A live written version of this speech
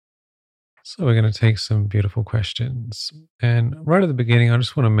So, we're going to take some beautiful questions. And right at the beginning, I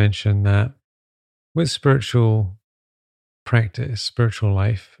just want to mention that with spiritual practice, spiritual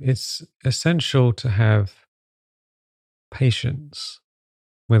life, it's essential to have patience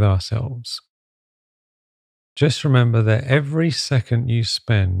with ourselves. Just remember that every second you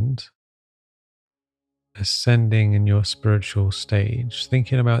spend ascending in your spiritual stage,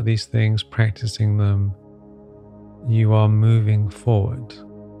 thinking about these things, practicing them, you are moving forward.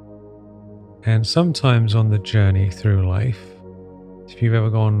 And sometimes on the journey through life, if you've ever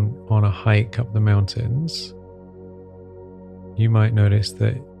gone on a hike up the mountains, you might notice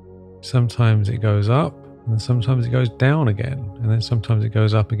that sometimes it goes up and sometimes it goes down again. And then sometimes it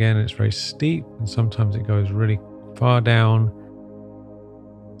goes up again and it's very steep. And sometimes it goes really far down.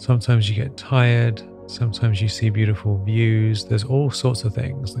 Sometimes you get tired. Sometimes you see beautiful views. There's all sorts of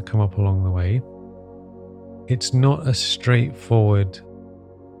things that come up along the way. It's not a straightforward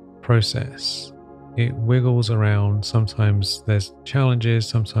process. It wiggles around. Sometimes there's challenges.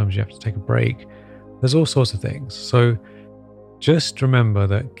 Sometimes you have to take a break. There's all sorts of things. So just remember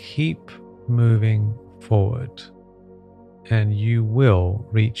that keep moving forward and you will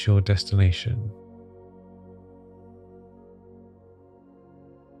reach your destination.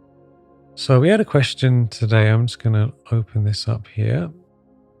 So we had a question today. I'm just going to open this up here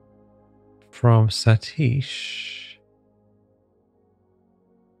from Satish.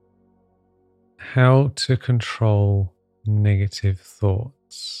 How to control negative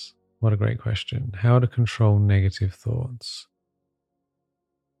thoughts? What a great question. How to control negative thoughts.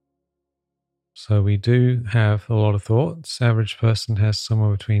 So we do have a lot of thoughts. Average person has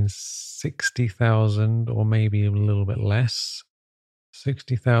somewhere between 60,000 or maybe a little bit less,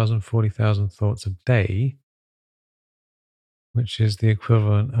 60,000, 40,000 thoughts a day, which is the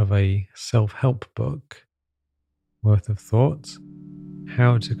equivalent of a self-help book worth of thoughts.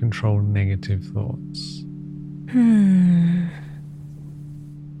 How to control negative thoughts.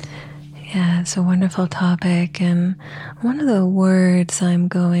 Yeah, it's a wonderful topic. And one of the words I'm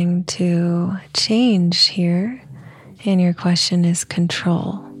going to change here in your question is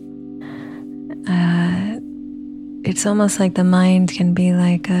control. It's almost like the mind can be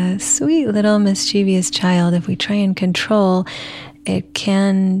like a sweet little mischievous child. If we try and control, it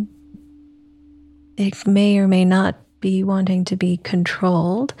may or may not be wanting to be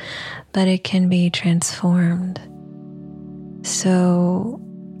controlled, but it can be transformed. So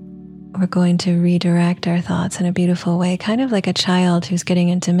we're going to redirect our thoughts in a beautiful way, kind of like a child who's getting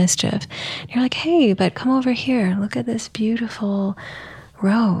into mischief. You're like, hey, but come over here. Look at this beautiful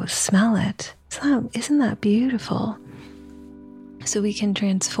rose. Smell it. Isn't that beautiful? So we can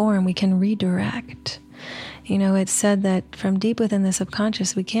transform, we can redirect. You know, it's said that from deep within the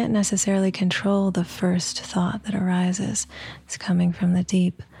subconscious, we can't necessarily control the first thought that arises. It's coming from the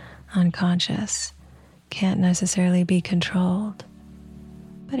deep unconscious. Can't necessarily be controlled,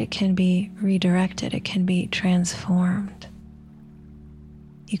 but it can be redirected. It can be transformed.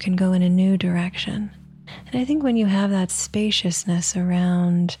 You can go in a new direction. And I think when you have that spaciousness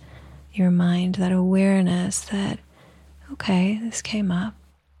around your mind, that awareness that, okay, this came up.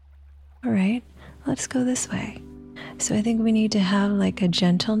 All right, let's go this way. So I think we need to have like a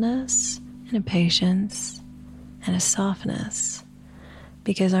gentleness and a patience and a softness,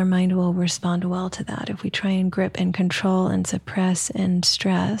 because our mind will respond well to that. If we try and grip and control and suppress and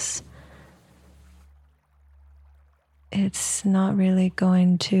stress, it's not really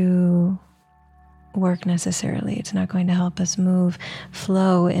going to work necessarily. It's not going to help us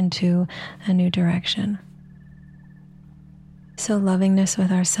flow into a new direction. So lovingness with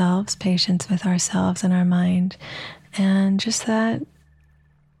ourselves, patience with ourselves and our mind, and just that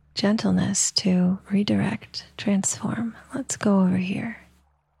gentleness to redirect, transform. Let's go over here.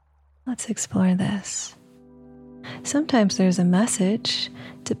 Let's explore this. Sometimes there's a message.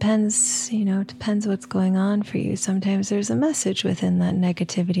 Depends what's going on for you. Sometimes there's a message within that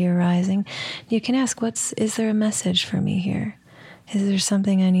negativity arising. You can ask, is there a message for me here? Is there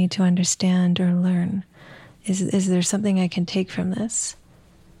something I need to understand or learn? Is there something I can take from this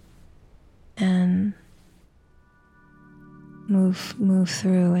and move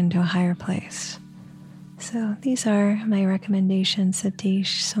through into a higher place? So these are my recommendations,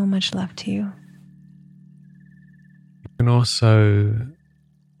 Satish. So much love to you. You can also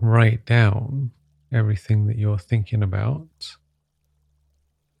write down everything that you're thinking about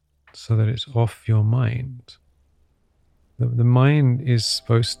so that it's off your mind. The mind is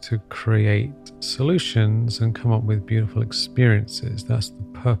supposed to create solutions and come up with beautiful experiences. That's the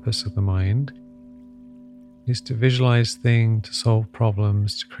purpose of the mind, is to visualize things, to solve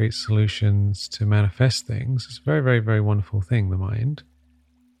problems, to create solutions, to manifest things. It's a very, very, very wonderful thing, the mind.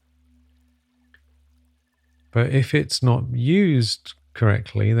 But if it's not used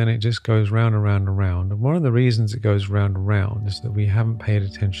correctly, then it just goes round and round and round. And one of the reasons it goes round and round is that we haven't paid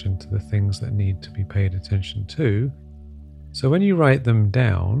attention to the things that need to be paid attention to. So when you write them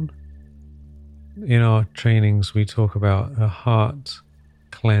down, in our trainings, we talk about a heart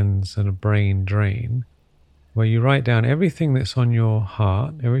cleanse and a brain drain, where you write down everything that's on your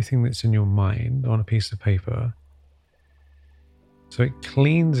heart, everything that's in your mind on a piece of paper. So it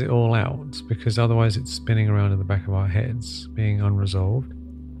cleans it all out, because otherwise it's spinning around in the back of our heads, being unresolved.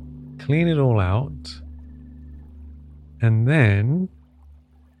 Clean it all out. And then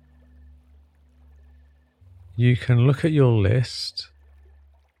you can look at your list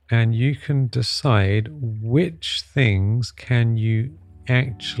and you can decide which things can you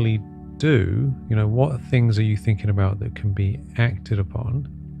actually do. What things are you thinking about that can be acted upon?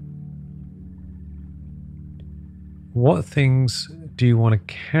 What things do you want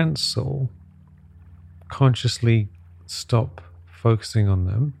to cancel? Consciously stop focusing on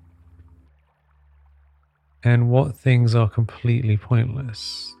them. And what things are completely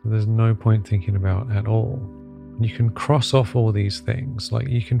pointless, there's no point thinking about at all. You can cross off all these things, like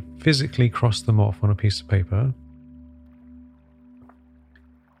you can physically cross them off on a piece of paper.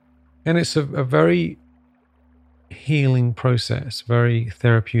 And it's a very healing process, very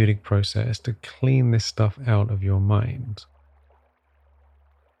therapeutic process to clean this stuff out of your mind.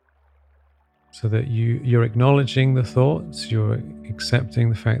 So that you're acknowledging the thoughts, you're accepting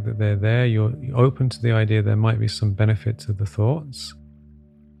the fact that they're there, you're open to the idea there might be some benefit to the thoughts.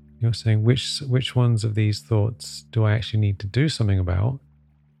 You're saying, which ones of these thoughts do I actually need to do something about?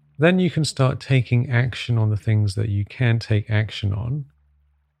 Then you can start taking action on the things that you can take action on,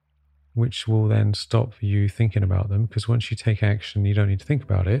 which will then stop you thinking about them, because once you take action, you don't need to think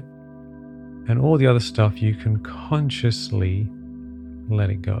about it. And all the other stuff, you can consciously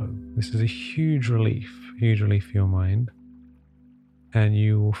let it go. This is a huge relief for your mind. And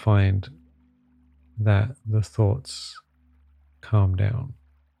you will find that the thoughts calm down.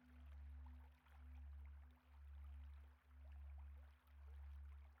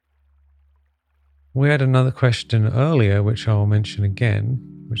 We had another question earlier, which I'll mention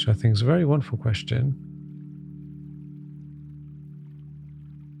again, which I think is a very wonderful question.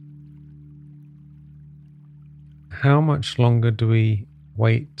 How much longer do we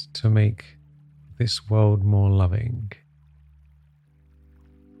wait to make this world more loving?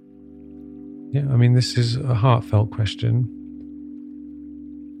 Yeah, this is a heartfelt question.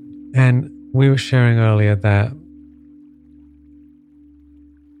 And we were sharing earlier that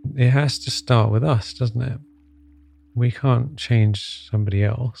it has to start with us, doesn't it? We can't change somebody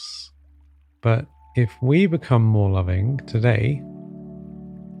else. But if we become more loving today,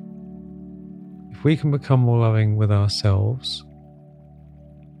 if we can become more loving with ourselves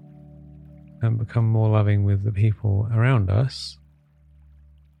and become more loving with the people around us,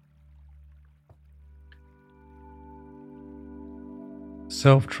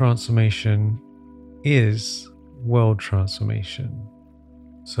 self-transformation is world transformation.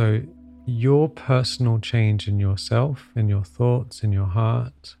 So your personal change in yourself, in your thoughts, in your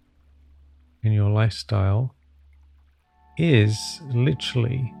heart, in your lifestyle is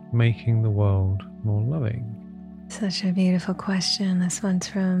literally making the world more loving. Such a beautiful question. This one's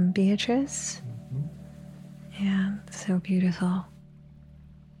from Beatrice. Yeah, so beautiful.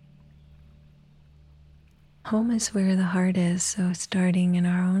 Home is where the heart is, so starting in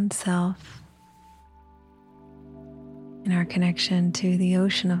our own self, in our connection to the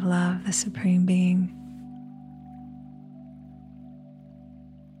ocean of love, the Supreme Being.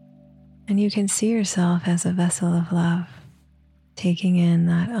 And you can see yourself as a vessel of love, taking in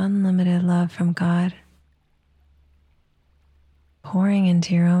that unlimited love from God, pouring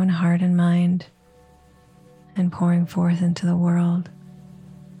into your own heart and mind, and pouring forth into the world.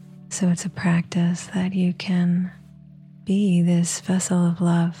 So it's a practice that you can be this vessel of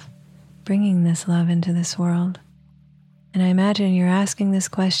love, bringing this love into this world. And I imagine you're asking this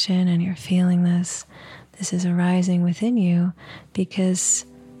question and you're feeling this. This is arising within you because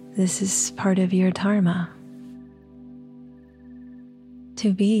this is part of your dharma.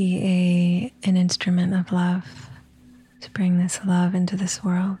 To be an instrument of love, to bring this love into this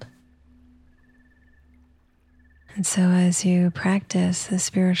world. And so as you practice the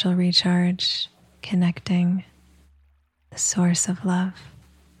spiritual recharge, connecting the source of love,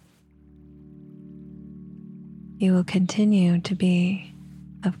 you will continue to be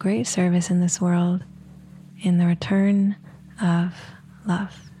of great service in this world in the return of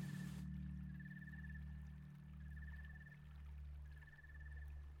love.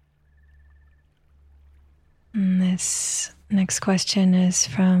 And this next question is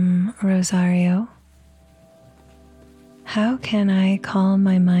from Rosario. how can I calm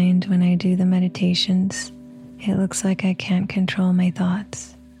my mind when I do the meditations? It looks like I can't control my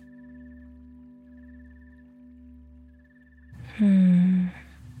thoughts.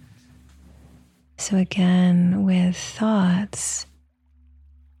 So again, with thoughts,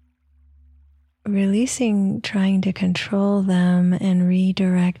 releasing trying to control them and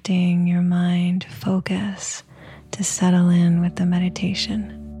redirecting your mind focus to settle in with the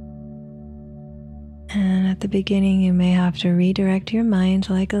meditation. And at the beginning, you may have to redirect your mind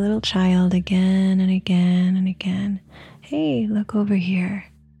like a little child again and again and again. Hey, look over here.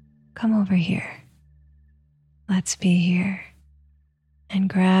 Come over here. Let's be here. And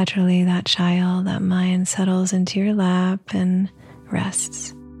gradually that child, that mind settles into your lap and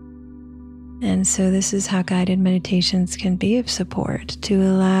rests. And so this is how guided meditations can be of support, to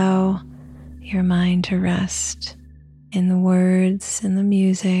allow your mind to rest in the words and the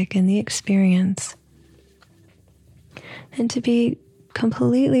music and the experience. And to be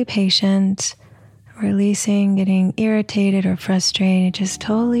completely patient, releasing, getting irritated or frustrated, just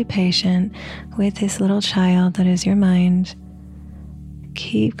totally patient with this little child that is your mind.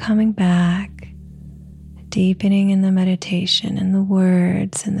 Keep coming back, deepening in the meditation and the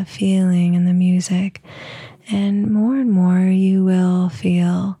words and the feeling and the music. And more you will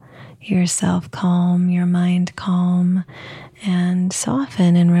feel yourself calm, your mind calm, and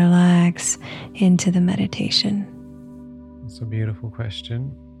soften and relax into the meditation. It's a beautiful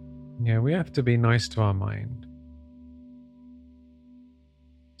question. Yeah, we have to be nice to our mind.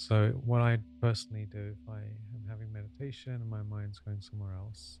 So what I personally do if I am having meditation and my mind's going somewhere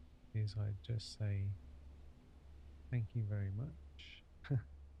else is I just say, thank you very much. I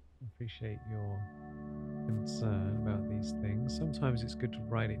appreciate your concern about these things. Sometimes it's good to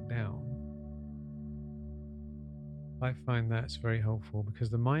write it down. I find that's very helpful because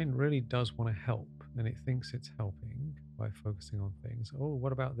the mind really does want to help and it thinks it's helping by focusing on things. Oh,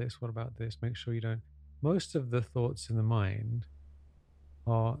 what about this? What about this? Make sure you don't. Most of the thoughts in the mind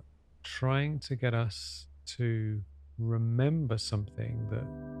are trying to get us to remember something that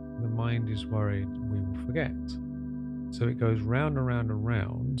the mind is worried we will forget. So it goes round and round and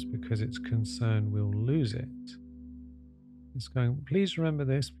round because it's concerned we'll lose it. It's going, please remember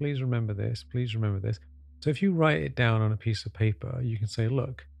this, please remember this, please remember this. So if you write it down on a piece of paper, you can say,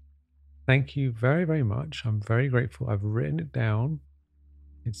 look, thank you very, very much. I'm very grateful. I've written it down.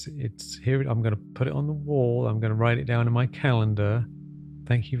 It's here. I'm going to put it on the wall. I'm going to write it down in my calendar.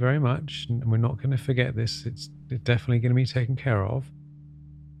 Thank you very much. And we're not going to forget this. It's definitely going to be taken care of.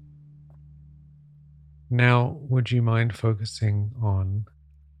 Now, would you mind focusing on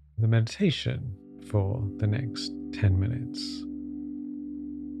the meditation for the next 10 minutes?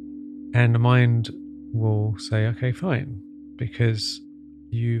 And the mind will say, okay, fine, because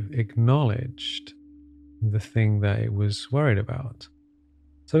you've acknowledged the thing that it was worried about.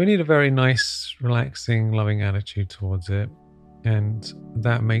 So we need a very nice, relaxing, loving attitude towards it. And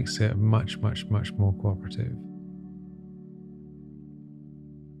that makes it much, much, much more cooperative.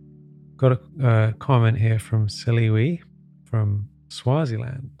 Got a comment here from Siliwi from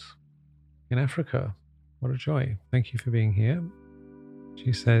Swaziland in Africa. What a joy. Thank you for being here.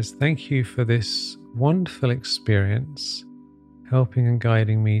 She says, thank you for this wonderful experience, helping and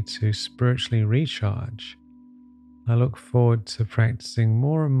guiding me to spiritually recharge. I look forward to practicing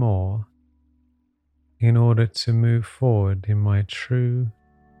more and more in order to move forward in my true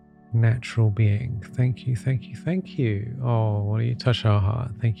natural being. Thank you, thank you, thank you. Oh, well, you touch our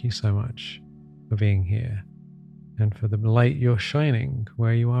heart. Thank you so much for being here and for the light you're shining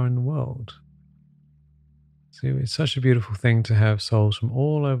where you are in the world. So it's such a beautiful thing to have souls from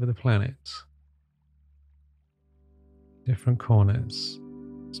all over the planet, different corners,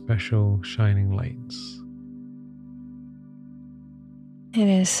 special shining lights. It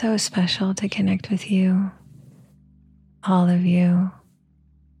is so special to connect with you, all of you.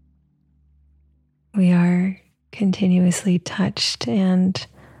 We are continuously touched and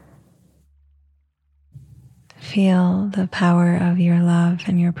feel the power of your love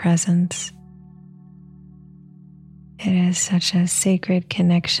and your presence. It is such a sacred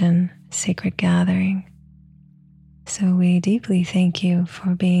connection, sacred gathering. So we deeply thank you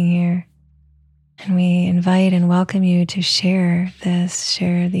for being here. And we invite and welcome you to share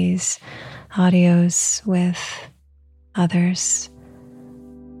these audios with others.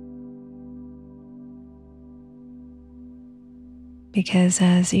 Because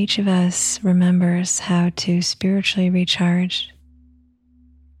as each of us remembers how to spiritually recharge,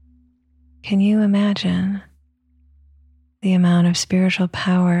 can you imagine the amount of spiritual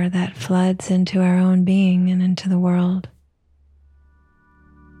power that floods into our own being and into the world,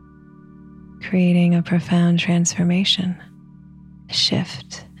 creating a profound transformation, a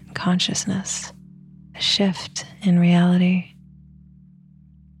shift in consciousness, a shift in reality.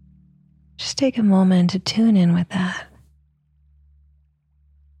 Just take a moment to tune in with that.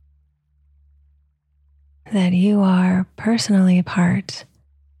 That you are personally part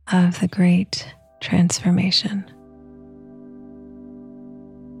of the great transformation.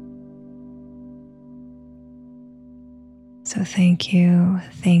 So thank you,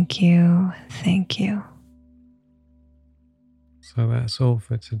 thank you, thank you. So that's all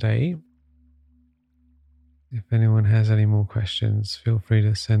for today. If anyone has any more questions, feel free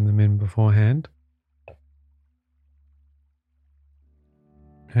to send them in beforehand.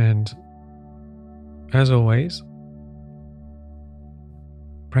 And as always,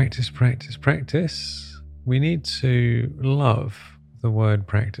 practice, practice, practice. We need to love the word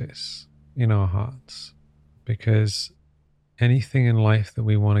practice in our hearts, because anything in life that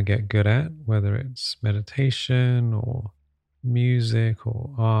we want to get good at, whether it's meditation or music or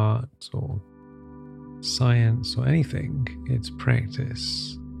art or science or anything, it's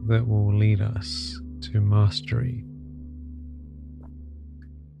practice that will lead us to mastery.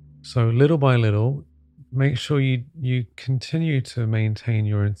 So little by little, make sure you continue to maintain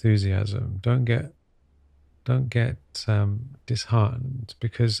your enthusiasm. Don't get disheartened,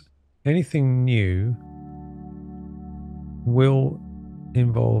 because anything new will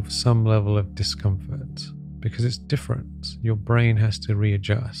involve some level of discomfort because it's different. Your brain has to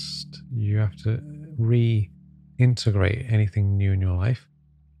readjust. You have to reintegrate anything new in your life.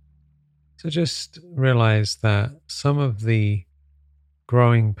 So just realize that some of the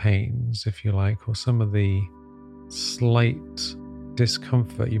growing pains, if you like, or some of the slight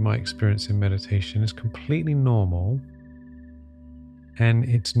discomfort you might experience in meditation is completely normal. And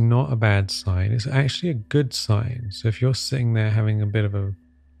it's not a bad sign. It's actually a good sign. So if you're sitting there having a bit of a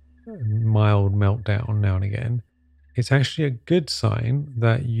mild meltdown now and again, it's actually a good sign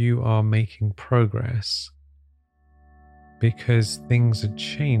that you are making progress, because things are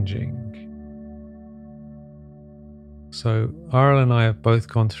changing. So Aral and I have both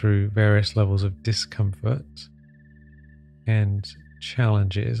gone through various levels of discomfort and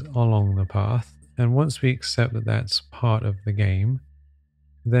challenges along the path. And once we accept that that's part of the game,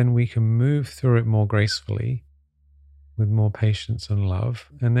 then we can move through it more gracefully with more patience and love.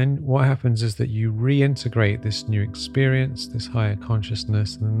 And then what happens is that you reintegrate this new experience, this higher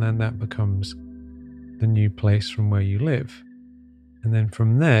consciousness, and then that becomes the new place from where you live. And then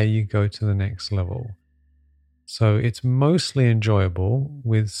from there, you go to the next level. So it's mostly enjoyable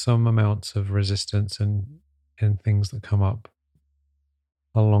with some amounts of resistance and things that come up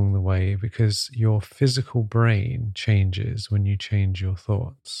along the way, because your physical brain changes when you change your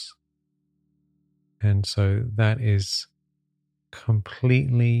thoughts. And so that is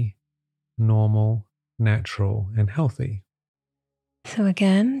completely normal, natural, and healthy. So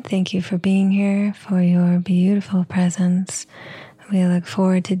again, thank you for being here, for your beautiful presence. We look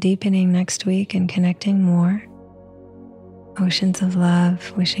forward to deepening next week and connecting more. Oceans of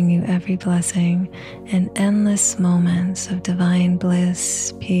love, wishing you every blessing and endless moments of divine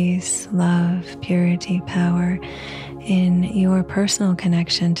bliss, peace, love, purity, power in your personal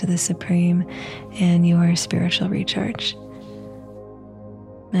connection to the Supreme and your spiritual recharge.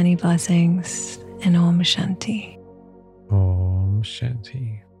 Many blessings, and Om Shanti. Om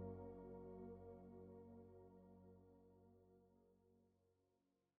Shanti.